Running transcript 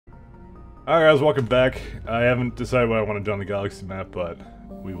Alright guys, welcome back. I haven't decided what I want to do on the galaxy map, but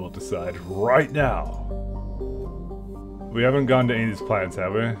we will decide right now. We haven't gone to any of these planets,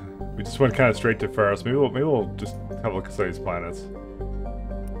 have we? We just went kind of straight to Pharos. Maybe we'll just have a look at some of these planets.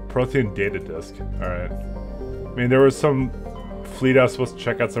 Prothean data disk. Alright. I mean, there was some fleet I was supposed to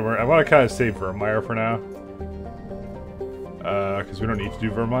check out somewhere. I want to kind of save Virmire for now. Because we don't need to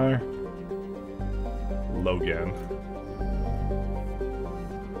do Virmire. Logan.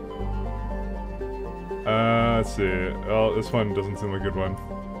 Let's see. Oh, this one doesn't seem like a good one.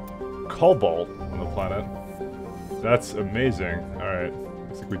 Cobalt on the planet. That's amazing. Alright.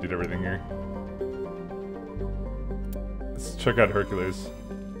 Looks like we did everything here. Let's check out Hercules.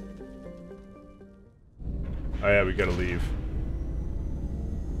 Oh yeah, we gotta leave.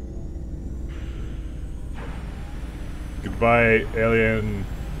 Goodbye, alien.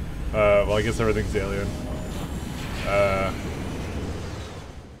 Well, I guess everything's alien.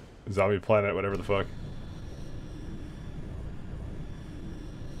 Zombie planet, whatever the fuck.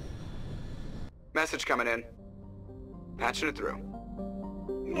 Message coming in. Patching it through.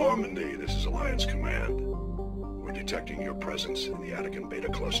 Normandy, this is Alliance Command. We're detecting your presence in the Attican Beta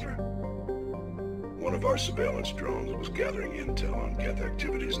Cluster. One of our surveillance drones was gathering intel on Geth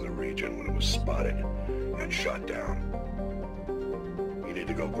activities in the region when it was spotted and shot down. You need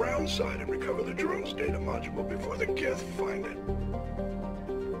to go groundside and recover the drone's data module before the Geth find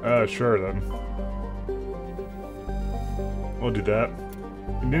it. Sure then. We'll do that.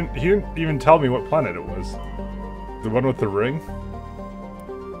 He didn't even tell me what planet it was. The one with the ring?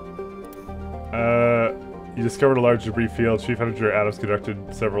 You discovered a large debris field. Chief Hunter Adams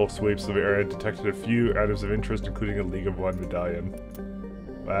conducted several sweeps of the area, detected a few items of interest, including a League of One medallion.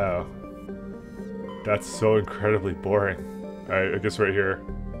 Wow. That's so incredibly boring. Alright, I guess right here.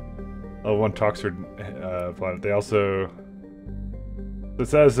 Oh, one Toxford planet. They also... It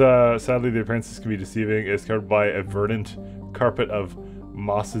says, sadly the appearances can be deceiving. It's covered by a verdant carpet of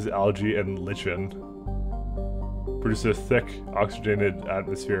mosses, algae, and lichen. Produces a thick, oxygenated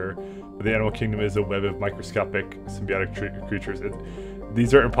atmosphere. But the animal kingdom is a web of microscopic, symbiotic creatures.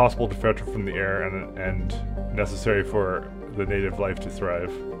 These are impossible to filter from the air and necessary for the native life to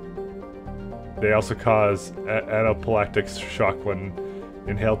thrive. They also cause anaphylactic shock when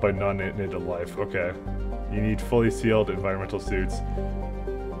inhaled by non-native life. Okay. You need fully sealed environmental suits.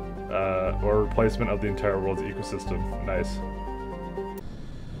 Or replacement of the entire world's ecosystem. Nice.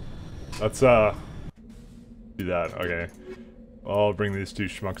 Let's, do that. Okay. I'll bring these two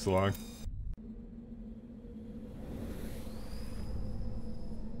schmucks along.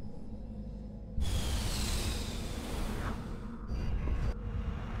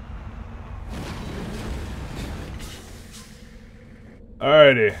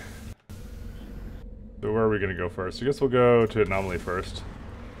 Alrighty. So where are we gonna go first? I guess we'll go to Anomaly first.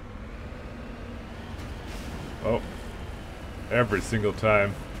 Oh. Every single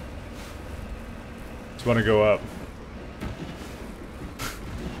time. Just want to go up.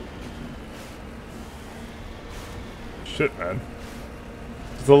 Shit, man.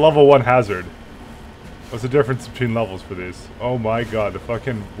 It's a level 1 hazard. What's the difference between levels for these? Oh my god, the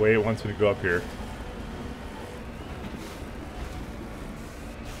fucking way it wants me to go up here.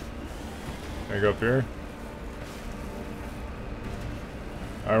 Can I go up here?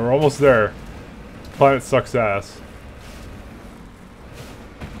 Alright, we're almost there. Planet sucks ass.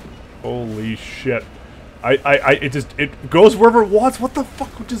 Holy shit. It goes wherever it wants. What the fuck?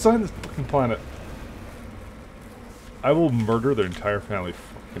 Who designed this fucking planet? I will murder their entire family.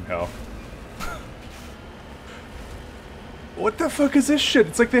 Fucking hell. What the fuck is this shit?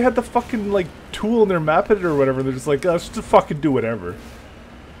 It's like they had the fucking, like, tool in their map editor or whatever, and they're just like, oh, let's just fucking do whatever.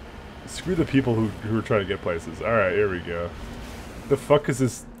 Screw the people who are trying to get places. Alright, here we go. The fuck is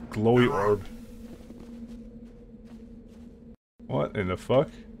this glowy orb? What in the fuck?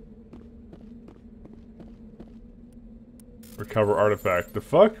 Recover artifact. The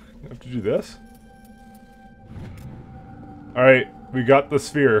fuck? I have to do this? Alright, we got the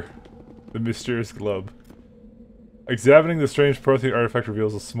sphere. The mysterious globe. Examining the strange Prothean artifact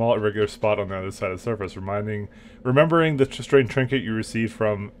reveals a small irregular spot on the other side of the surface, remembering the strange trinket you received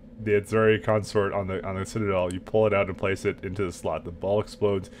from the Azari consort on the Citadel. You pull it out and place it into the slot. The ball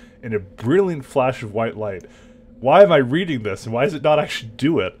explodes in a brilliant flash of white light. Why am I reading this, and why does it not actually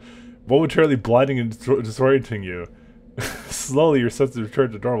do it? Momentarily blinding and disorienting you. Slowly, your senses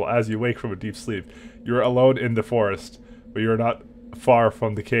return to normal as you wake from a deep sleep. You are alone in the forest, but you are not far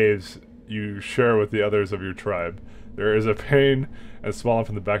from the caves you share with the others of your tribe. There is a pain and swelling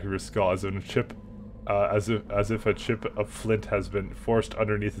from the back of your skull, as if a chip of flint has been forced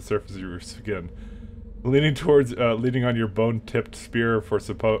underneath the surface of your skin. Leaning on your bone-tipped spear for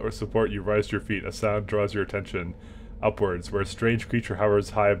support, you rise to your feet. A sound draws your attention upwards, where a strange creature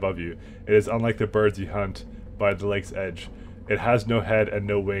hovers high above you. It is unlike the birds you hunt by the lake's edge. It has no head and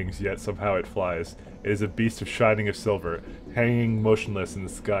no wings, yet somehow it flies. It is a beast of shining of silver, hanging motionless in the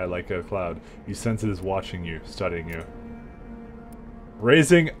sky like a cloud. You sense it is watching you, studying you.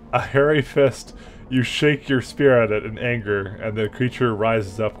 Raising a hairy fist, you shake your spear at it in anger, and the creature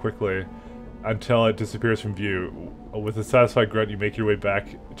rises up quickly until it disappears from view. With a satisfied grunt, you make your way back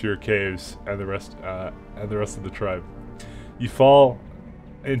to your caves and the rest of the tribe. You fall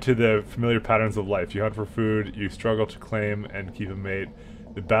into the familiar patterns of life. You hunt for food, you struggle to claim and keep a mate.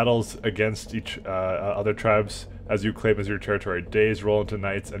 The battles against each other tribes as you claim as your territory. Days roll into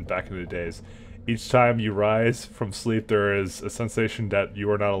nights and back into days. Each time you rise from sleep, there is a sensation that you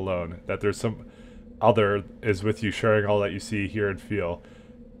are not alone, that there's some other is with you, sharing all that you see, hear, and feel.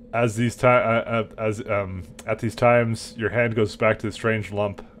 At these times, your hand goes back to the strange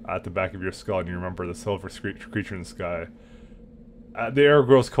lump at the back of your skull, and you remember the silver creature in the sky. The air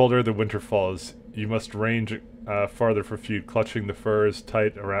grows colder, the winter falls. You must range farther for food, clutching the furs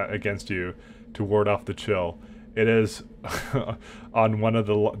tight against you to ward off the chill. It is on one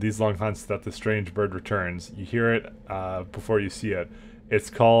of these long hunts that the strange bird returns. You hear it before you see it. Its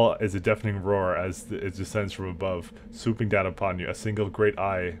call is a deafening roar as it descends from above, swooping down upon you. A single great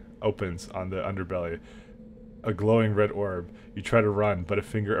eye opens on the underbelly, a glowing red orb. You try to run, but a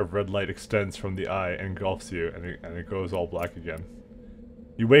finger of red light extends from the eye and engulfs you, and it goes all black again.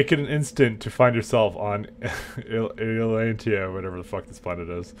 You wake in an instant to find yourself on Ilantia, whatever the fuck this planet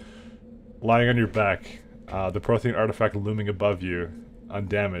is, lying on your back, the Prothean artifact looming above you,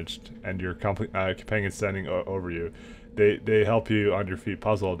 undamaged, and your companion standing over you. They help you on your feet,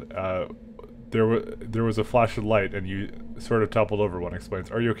 puzzled. There was a flash of light, and you sort of toppled over, one explains.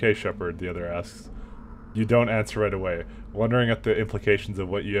 Are you okay, Shepard? The other asks. You don't answer right away, wondering at the implications of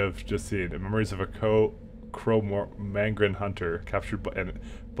what you have just seen. The memories of a Cro-Magnon hunter captured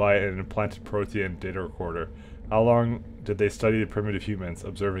by an implanted Prothean data recorder. How long did they study the primitive humans,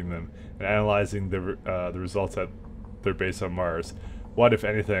 observing them, and analyzing the results at their base on Mars? What, if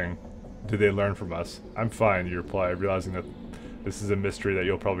anything, did they learn from us? I'm fine, you reply, realizing that this is a mystery that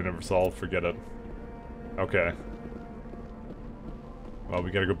you'll probably never solve. Forget it. Okay. Well,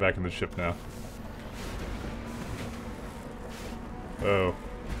 we gotta go back in the ship now. Oh.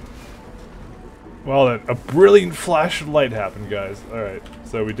 Well then, a brilliant flash of light happened, guys. Alright,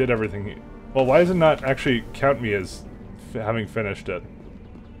 so we did everything. Well, why does it not actually count me as having finished it?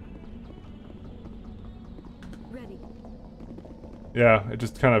 Ready. Yeah, it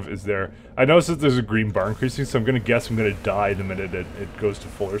just kind of is there. I noticed that there's a green bar increasing, so I'm gonna guess I'm gonna die the minute it goes to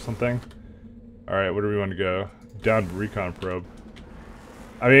full or something. Alright, where do we want to go? Down recon probe.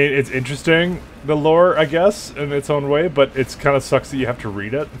 I mean, it's interesting, the lore, I guess, in its own way, but it's kind of sucks that you have to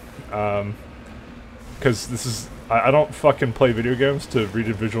read it. Because this is... I don't fucking play video games to read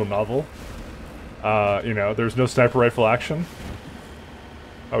a visual novel. You know, there's no sniper rifle action.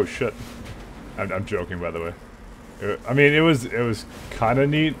 Oh shit. I'm joking, by the way. I mean, it was kind of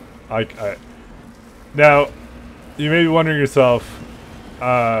neat. Now, you may be wondering yourself,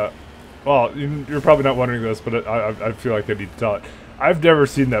 well, you're probably not wondering this, but I feel like I need to tell it. I've never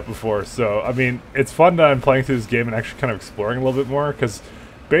seen that before, so, I mean, it's fun that I'm playing through this game and actually kind of exploring a little bit more, because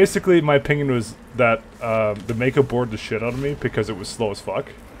basically my opinion was that the Mako bored the shit out of me because it was slow as fuck.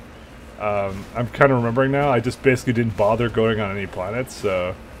 I'm kind of remembering now, I just basically didn't bother going on any planets,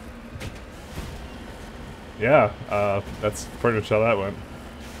 so... Yeah, that's pretty much how that went.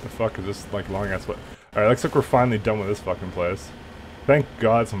 The fuck is this, like, long-ass... Alright, looks like we're finally done with this fucking place. Thank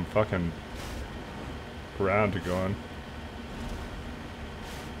God some fucking ground to go on.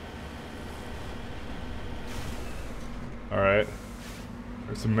 Alright.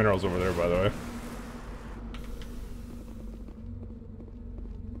 There's some minerals over there, by the way.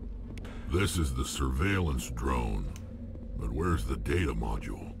 This is the surveillance drone. But where's the data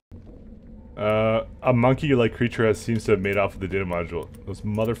module? A monkey-like creature seems to have made off with the data module. Those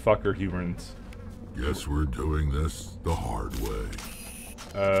motherfucker humans. Guess we're doing this the hard way.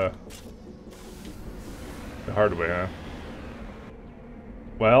 The hard way, huh?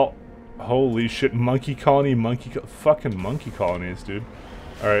 Well, holy shit, monkey colony, fucking monkey colonies, dude.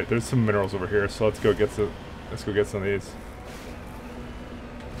 Alright, there's some minerals over here, so let's go get some of these.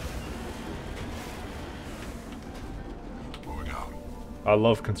 Moving out. I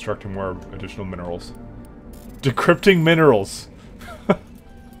love constructing more additional minerals. Decrypting minerals!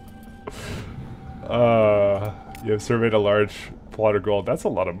 You have surveyed a large plot of gold. That's a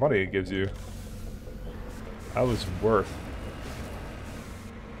lot of money it gives you. That was worth.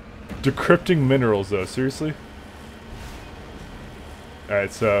 Decrypting minerals, though. Seriously?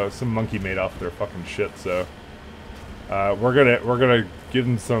 Alright, so some monkey made off their fucking shit, so... we're gonna give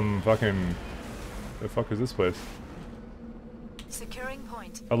them some fucking... The fuck is this place? Securing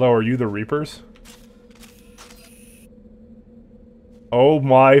point. Hello, are you the Reapers? Oh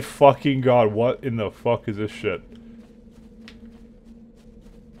my fucking god, what in the fuck is this shit?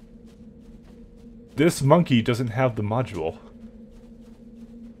 This monkey doesn't have the module.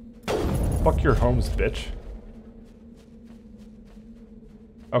 Fuck your homes, bitch.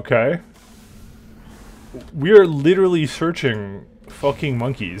 Okay. We are literally searching fucking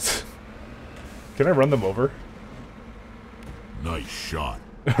monkeys. Can I run them over? Nice shot.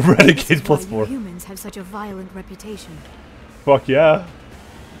 Renegade plus Why you 4. humans have such a violent reputation. Fuck yeah.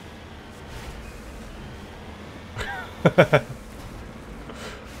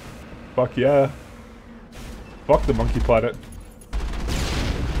 Fuck yeah. Fuck the monkey planet.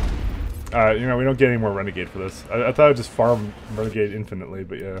 You know, we don't get any more Renegade for this. I thought I'd just farm Renegade infinitely,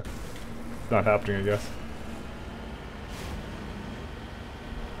 but yeah. It's not happening, I guess.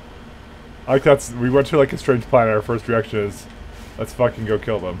 I like we went to like a strange planet, our first reaction is, let's fucking go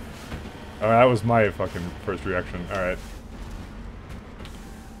kill them. Oh, that was my fucking first reaction. Alright.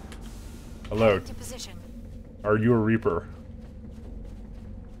 Hello. To position. Are you a Reaper?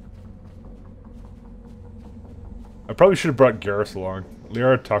 I probably should have brought Garrus along.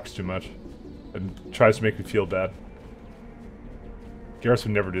 Liara talks too much. And tries to make me feel bad. Garrus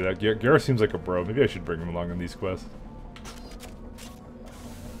would never do that. Garrus seems like a bro. Maybe I should bring him along on these quests.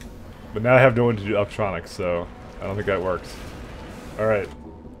 But now I have no one to do electronics, so I don't think that works. Alright.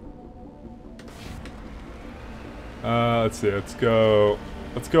 Let's see, let's go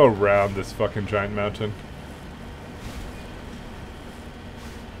around this fucking giant mountain.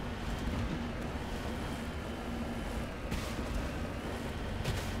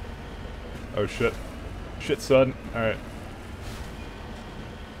 Oh shit. Shit, son. Alright.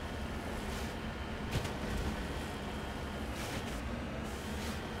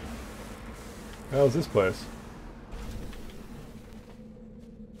 How's this place?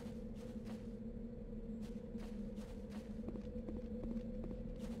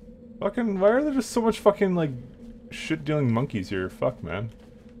 Fucking, why are there just so much fucking, like, shit-dealing monkeys here? Fuck, man.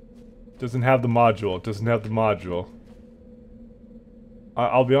 Doesn't have the module. It doesn't have the module.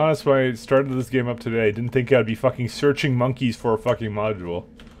 I'll be honest, when I started this game up today, I didn't think I'd be fucking searching monkeys for a fucking module.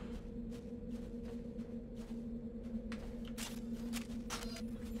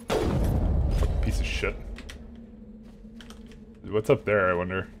 Fucking piece of shit. What's up there, I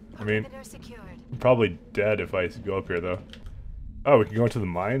wonder? I mean, I'm probably dead if I go up here, though. Oh, we can go into the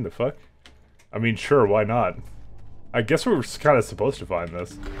mine? The fuck? I mean, sure, why not? I guess we were kind of supposed to find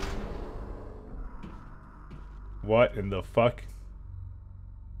this. What in the fuck?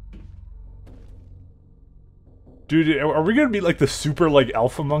 Dude, are we gonna be like the super, like,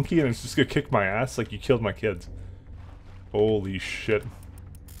 alpha monkey and it's just gonna kick my ass? Like, you killed my kids. Holy shit.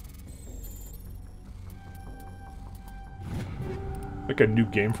 Like a new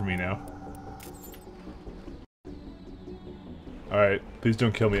game for me now. Alright, please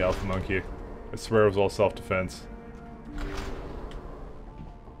don't kill me, alpha monkey. I swear it was all self-defense.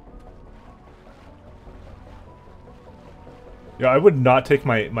 Yeah, I would not take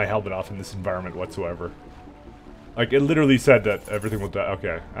my helmet off in this environment whatsoever. Like, it literally said that everything will die.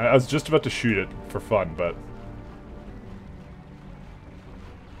 Okay, I was just about to shoot it for fun, but...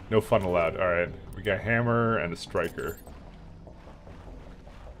 No fun allowed. Alright, we got a hammer and a striker.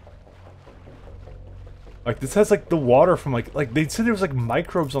 Like, this has, like, the water from, like, they said there was, like,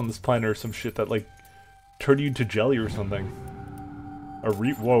 microbes on this planet or some shit that, like, turn you into jelly or something.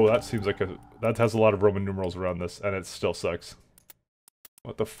 Whoa, that seems like that has a lot of Roman numerals around this, and it still sucks.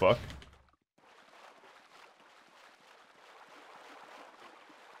 What the fuck?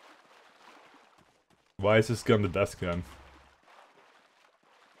 Why is this gun the best gun?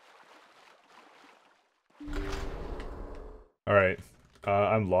 Alright.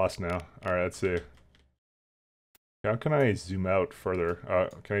 I'm lost now. Alright, let's see. How can I zoom out further?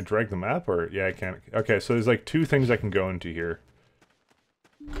 Can I drag the map, or... Yeah, I can. Okay, so there's like two things I can go into here.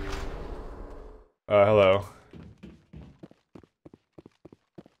 Hello.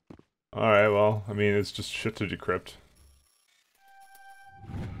 Alright, well, I mean, it's just shit to decrypt.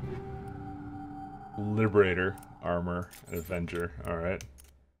 Liberator, armor, and Avenger. Alright.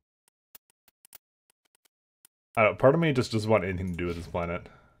 I don't, part of me just doesn't want anything to do with this planet.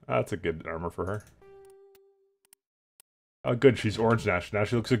 That's a good armor for her. Oh good, she's orange now. Now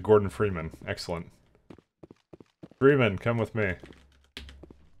she looks like Gordon Freeman. Excellent. Freeman, come with me.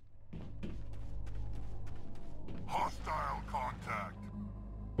 Hostile contact.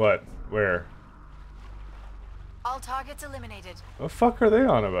 What? Where? All targets eliminated. What the fuck are they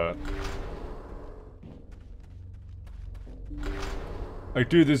on about? Like,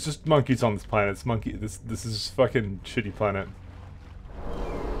 dude, there's just monkeys on this planet. This is fucking shitty planet.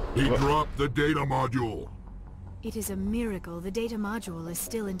 He dropped the data module. It is a miracle the data module is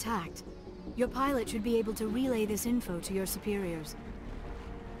still intact. Your pilot should be able to relay this info to your superiors.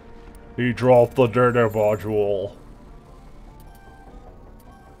 He dropped the data module.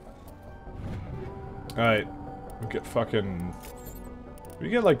 Alright. We get fucking... Did we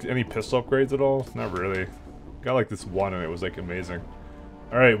get, like, any pistol upgrades at all? Not really. Got, like, this one and it was, like, amazing.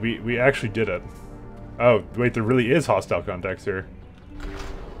 Alright, we actually did it. Oh, wait, there really is hostile contacts here.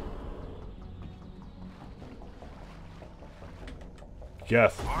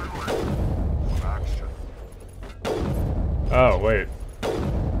 Yes. Oh, wait.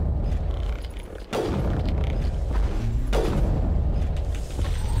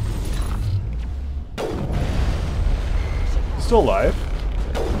 He's still alive?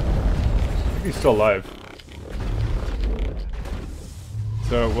 I think he's still alive.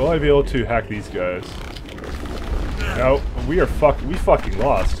 So, will I be able to hack these guys? No, we fucking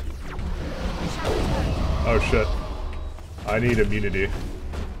lost. Oh shit. I need immunity.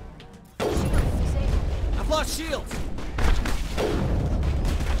 I've lost shields.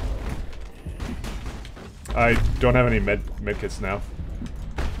 I don't have any medkits now.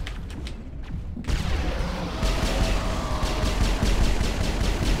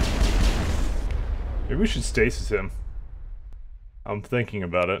 Maybe we should stasis him. I'm thinking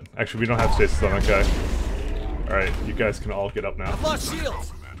about it. Actually, we don't have stasis on that guy. Alright, you guys can all get up now. I've lost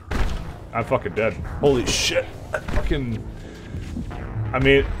shields. I'm fucking dead. Holy shit. I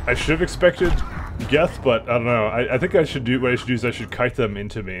mean, I should have expected Geth, but I don't know. I think what I should do is I should kite them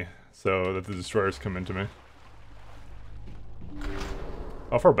into me so that the destroyers come into me.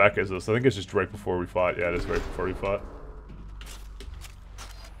 How far back is this? I think it's just right before we fought. Yeah, it is right before we fought.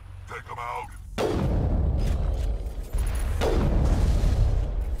 Take him out.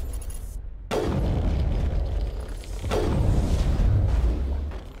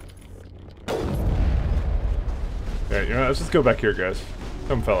 Yeah, you know, let's just go back here, guys.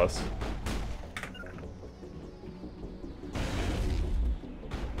 Come, fellas.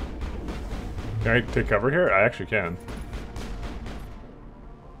 Can I take cover here? I actually can.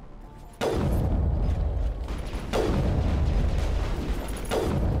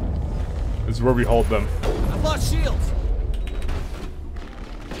 This is where we hold them. I've lost shields.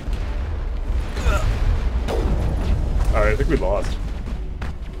 Alright, I think we lost.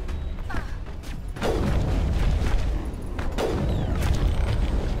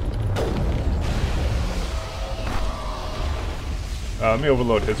 Let me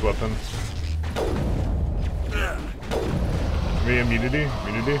overload his weapon. Me immunity?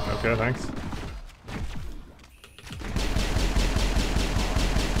 Immunity? Okay, thanks.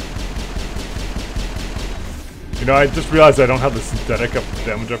 You know, I just realized I don't have the synthetic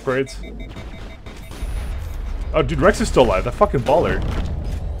damage upgrades. Oh, dude, Rex is still alive. That fucking baller.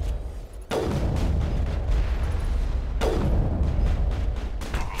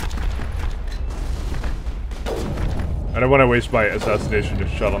 I don't want to waste my assassination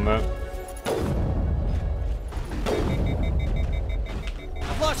just shot on that.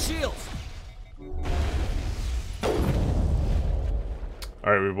 I've lost shields.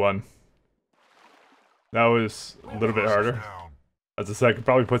 Alright, we won. That was a little bit harder. As I said, I could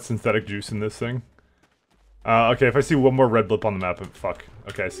probably put synthetic juice in this thing. Okay, if I see one more red blip on the map, fuck.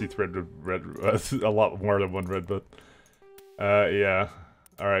 Okay, I see a lot more than one red blip. Yeah.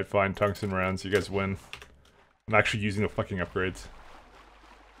 Alright, fine, tungsten rounds, you guys win. I'm actually using the fucking upgrades.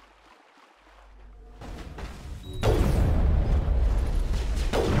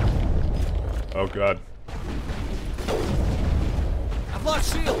 Oh god. I've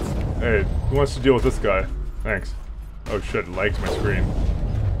lost shields. Hey, who wants to deal with this guy? Thanks. Oh shit, it lags my screen.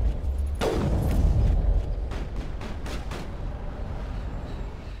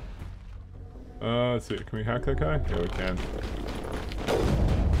 Let's see, can we hack that guy? Yeah, we can.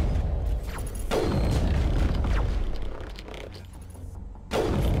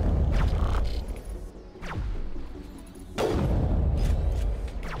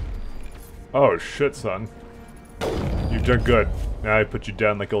 Oh shit, son. You've done good. Now I put you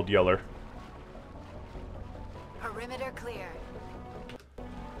down like old Yeller. Perimeter clear.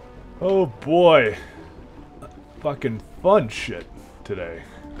 Oh boy. Fucking fun shit today.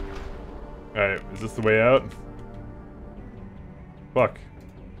 Alright, is this the way out? Fuck.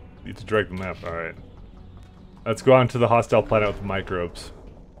 Need to drag the map, alright. Let's go on to the hostile planet with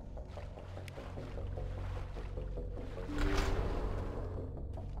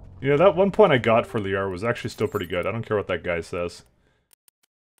You know, that 1 point I got for Liara was actually still pretty good. I don't care what that guy says.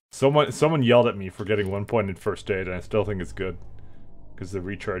 Someone yelled at me for getting 1 point in first aid, and I still think it's good. Because the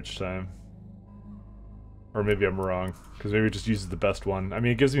recharge time. Or maybe I'm wrong. Because maybe it just uses the best one. I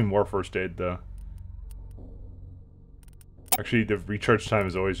mean, it gives me more first aid, though. Actually, the recharge time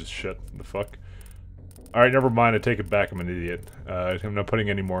is always just shit. What the fuck? Alright, never mind. I take it back. I'm an idiot. I'm not putting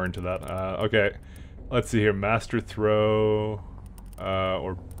any more into that. Okay. Let's see here. Master throw.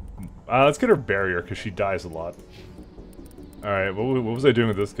 Let's get her barrier, because she dies a lot. Alright, what was I doing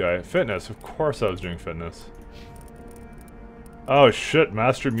with this guy? Fitness. Of course I was doing fitness. Oh shit,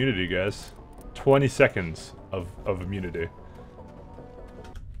 master immunity, guys. 20 seconds of immunity.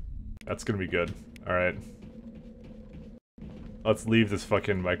 That's gonna be good. Alright. Let's leave this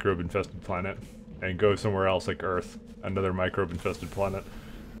fucking microbe-infested planet and go somewhere else like Earth. Another microbe-infested planet.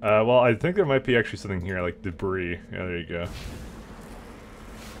 Well, I think there might be actually something here, like debris. Yeah, there you go.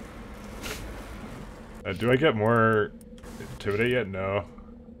 Do I get more Intimidate yet? No.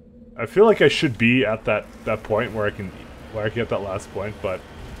 I feel like I should be at that point where I can get that last point, but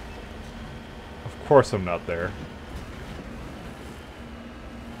of course I'm not there.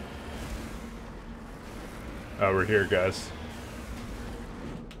 Oh, we're here, guys.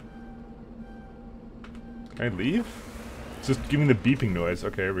 Can I leave? It's just giving the beeping noise.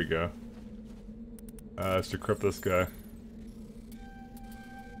 Okay, here we go. Let's decrypt this guy.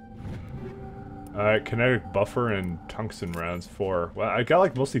 Kinetic buffer and tungsten rounds 4. Well, I got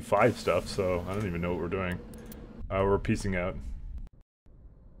like mostly 5 stuff, so I don't even know what we're doing. We're piecing out.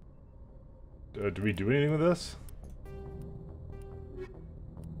 Do we do anything with this?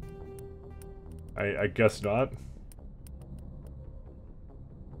 I guess not.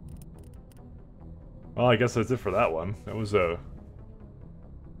 Well, I guess that's it for that one. That was a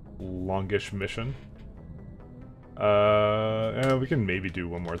longish mission. Yeah, we can maybe do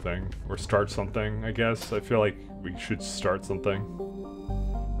one more thing. Or start something, I guess. I feel like we should start something.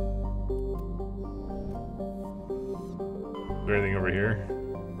 Is there anything over here?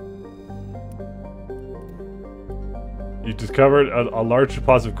 You discovered a large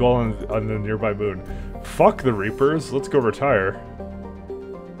deposit of gold on the nearby moon. Fuck the Reapers. Let's go retire.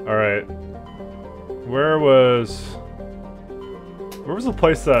 Alright. Where was the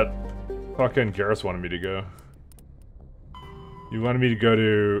place that fucking Garrus wanted me to go? You wanted me to go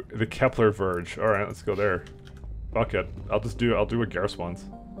to the Kepler Verge. Alright, let's go there. Fuck it. I'll do what Garrus wants.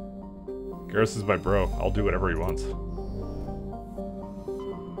 Garrus is my bro. I'll do whatever he wants.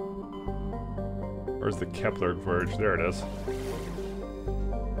 Where's the Kepler Verge? There it is.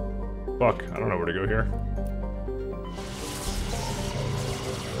 Fuck, I don't know where to go here.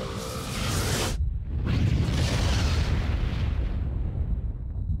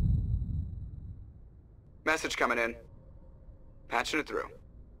 Message coming in. Patching it through.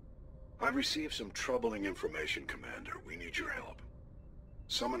 I've received some troubling information, Commander. We need your help.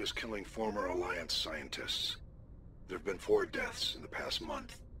 Someone is killing former Alliance scientists. There have been 4 deaths in the past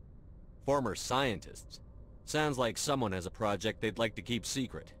month. Former scientists? Sounds like someone has a project they'd like to keep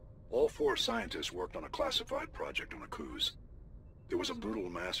secret. All 4 scientists worked on a classified project on Akuz. There was a brutal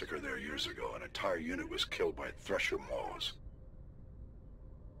massacre there years ago. An entire unit was killed by Thresher Maws.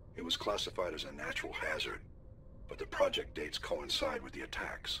 It was classified as a natural hazard, but the project dates coincide with the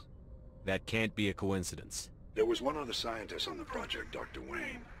attacks. That can't be a coincidence. There was one other scientist on the project, Dr.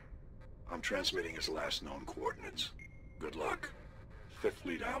 Wayne. I'm transmitting his last known coordinates. Good luck. 5th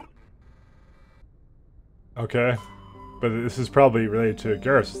Fleet out. Okay. But this is probably related to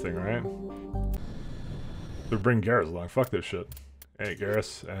Garrus' thing, right? So bring Garrus along. Fuck this shit. Hey,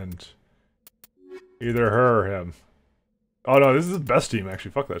 Garrus, and either her or him. Oh no, this is the best team,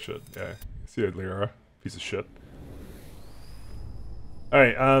 actually. Fuck that shit. Yeah. See you, Liara. Piece of shit.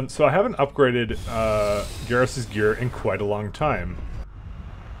 Alright, so I haven't upgraded Garrus' gear in quite a long time.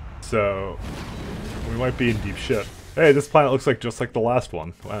 So, we might be in deep shit. Hey, this planet looks like just like the last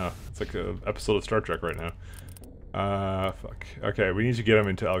one. Wow, it's like an episode of Star Trek right now. Fuck. Okay, we need to get him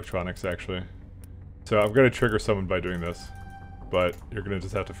into electronics, actually. So I'm gonna trigger someone by doing this. But you're gonna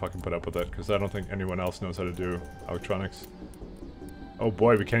just have to fucking put up with it, because I don't think anyone else knows how to do electronics. Oh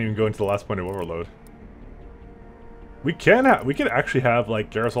boy, we can't even go into the last point of overload. We can actually have, like,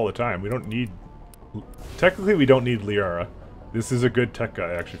 Garrus all the time. We don't need... Technically, we don't need Liara. This is a good tech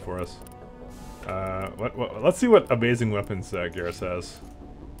guy, actually, for us. Let's see what amazing weapons Garrus has.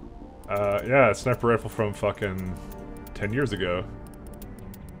 Yeah, a sniper rifle from fucking 10 years ago.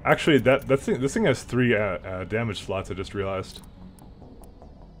 Actually, this thing has 3 damage slots, I just realized.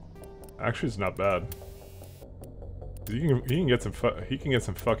 Actually, it's not bad. He can get some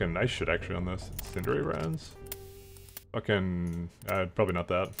fucking nice shit, actually, on this. Incendiary rounds? Fucking... probably not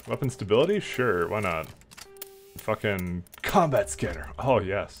that. Weapon stability? Sure, why not? Fucking... Combat scanner! Oh,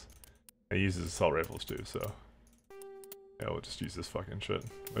 yes. It uses assault rifles too, so... Yeah, we'll just use this fucking shit.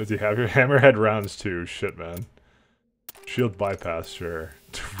 What does he have here? Hammerhead rounds too. Shit, man. Shield bypass, sure.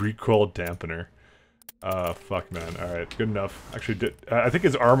 Recoil dampener. Fuck, man. Alright, good enough. Actually, I think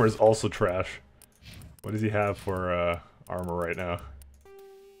his armor is also trash. What does he have for, armor right now?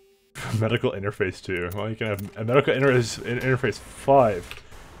 Medical interface 2. Well, you can have a medical interface 5.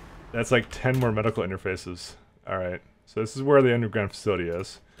 That's like 10 more medical interfaces. Alright, so this is where the underground facility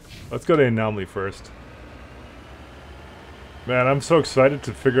is. Let's go to Anomaly first. Man, I'm so excited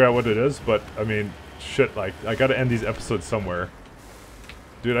to figure out what it is, but, I mean, shit, like, I gotta end these episodes somewhere.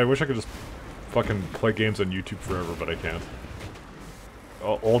 Dude, I wish I could just fucking play games on YouTube forever, but I can't.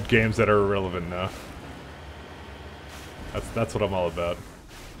 Old games that are irrelevant now. That's what I'm all about.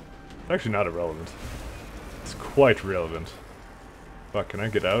 It's actually not irrelevant. It's quite relevant. Fuck, can I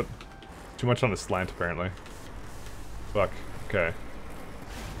get out? Too much on a slant, apparently. Fuck, okay.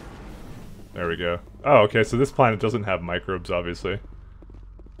 There we go. Oh, okay, so this planet doesn't have microbes, obviously.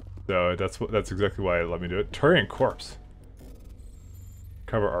 So that's exactly why it let me do it. Turian corpse.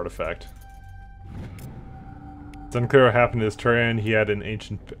 Cover artifact. It's unclear what happened to this Turian. He had an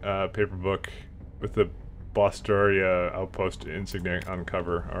ancient paper book with the Bostoria outpost insignia on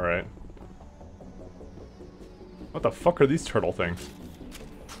cover. Alright. What the fuck are these turtle things?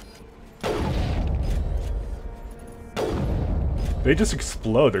 They just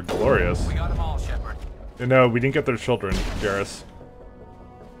explode. They're glorious. We got them all, Shepard. No, we didn't get their children, Garrus.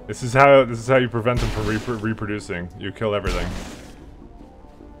 This is how you prevent them from reproducing. You kill everything.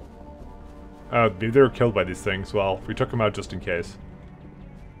 Oh, maybe they were killed by these things. Well, we took them out just in case.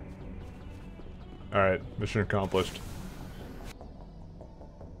 Alright, mission accomplished.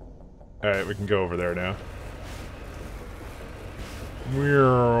 Alright, we can go over there now.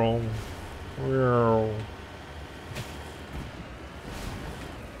 Meow. Meow.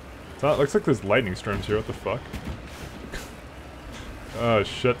 Looks like there's lightning storms here, what the fuck? Oh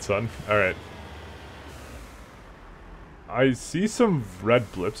shit, son. Alright. I see some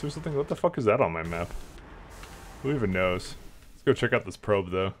red blips or something. What the fuck is that on my map? Who even knows? Let's go check out this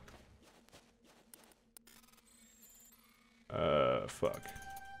probe, though. Fuck.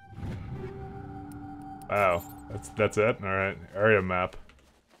 Wow. That's it? Alright. Area map.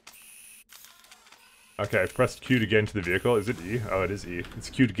 Okay, I pressed Q to get into the vehicle. Is it E? Oh, it is E. It's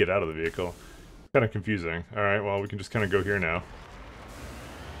Q to get out of the vehicle. Kind of confusing. Alright, well, we can just kind of go here now.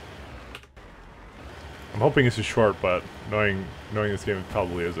 I'm hoping this is short, but knowing this game, it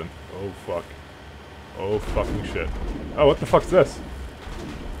probably isn't. Oh, fuck. Oh, fucking shit. Oh, what the fuck's this?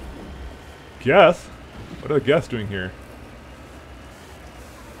 Geth? What are the Geths doing here?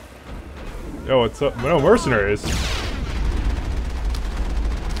 Yo, what's up? No, mercenaries!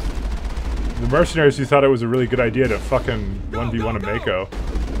 The mercenaries who thought it was a really good idea to fucking 1v1 a Mako.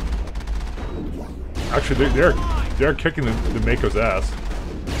 Actually, they're kicking the Mako's ass.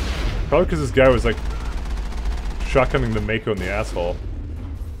 Probably because this guy was like shotgunning the Mako in the asshole.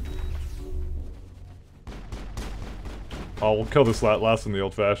 Oh, we'll kill this last in the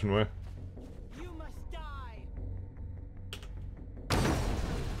old-fashioned way. You must die.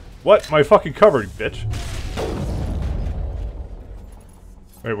 What? My fucking cover, bitch!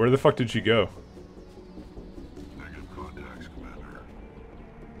 Wait, where the fuck did she go? Negative contacts, Commander.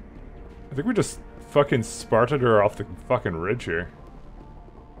 I think we just fucking Sparted her off the fucking ridge here.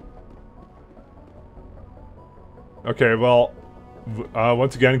 Okay, well,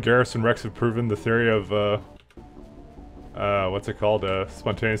 once again, Garrus and Rex have proven the theory of, what's it called?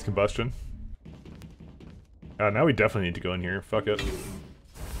 Spontaneous combustion. Now we definitely need to go in here. Fuck it.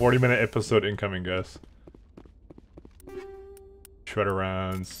 40-minute episode incoming, guys. Shredder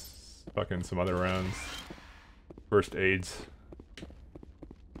rounds. Fucking some other rounds. First aids.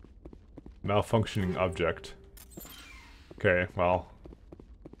 Malfunctioning object. Okay, well.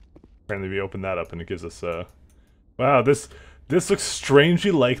 Apparently we opened that up and it gives us, wow, this looks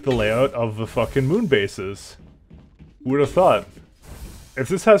strangely like the layout of the fucking moon bases. Who would have thought? If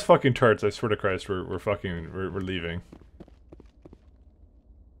this has fucking turrets, I swear to Christ, we're leaving.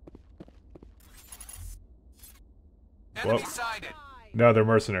 Enemy sighted. No, they're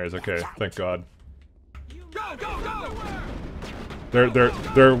mercenaries. Okay, thank God. Go, go, go!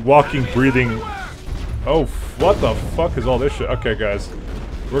 They're walking, breathing. Oh, what the fuck is all this shit? Okay, guys,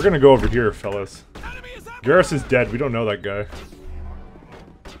 we're gonna go over here, fellas. Garrus is dead. We don't know that guy.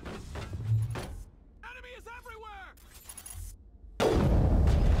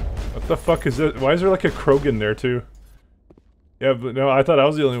 What the fuck is this? Why is there like a Krogan there too? Yeah, but no, I thought I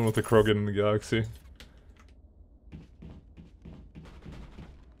was the only one with the Krogan in the galaxy.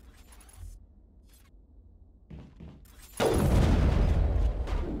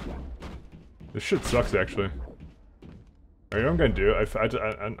 This shit sucks, actually. Alright, what I'm gonna do,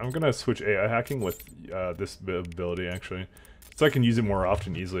 I'm gonna switch AI hacking with this ability, actually. So I can use it more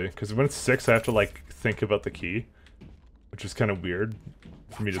often easily. Because when it's 6, I have to, like, think about the key. Which is kind of weird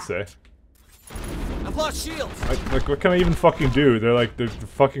for me to say. I've lost shields! Like, what can I even fucking do? They're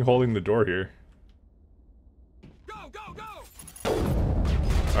fucking holding the door here. Go, go, go!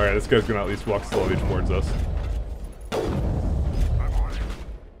 Alright, this guy's gonna at least walk slowly towards us.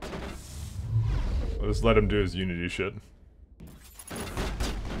 We'll just let him do his Unity shit.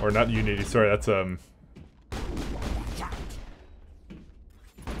 Or not Unity, sorry, that's,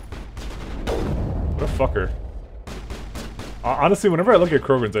 What a fucker. Honestly, whenever I look at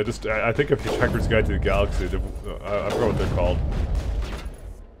Krogans, I think of Hitchhiker's Guide to the Galaxy. I forgot what they're called.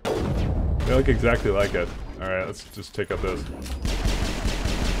 They look exactly like it. Alright, let's just take out this.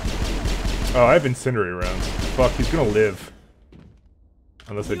 Oh, I have Incendiary rounds. Fuck, he's gonna live.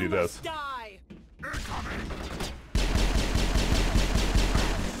 Unless I do this. Die.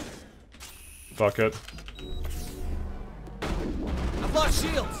 Fuck it. I've lost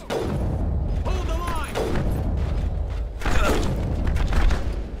shields! Hold the line.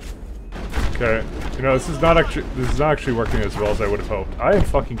 Okay. You know, this is not actually working as well as I would have hoped. I am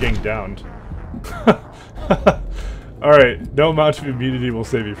fucking getting downed. Alright, no amount of immunity will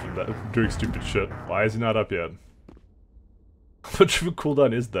save you from that, from doing stupid shit. Why is he not up yet? How much of a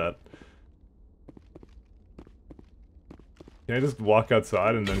cooldown is that? Can I just walk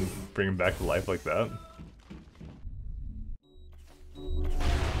outside and then bring him back to life like that?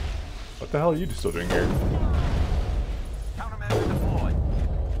 What the hell are you still doing here? Countermeasure deployed.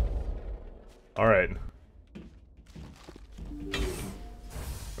 Alright.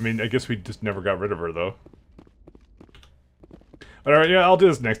 I mean, I guess we just never got rid of her, though. Alright, yeah, I'll do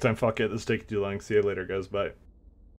this next time. Fuck it. This is taking too long. See you later, guys. Bye.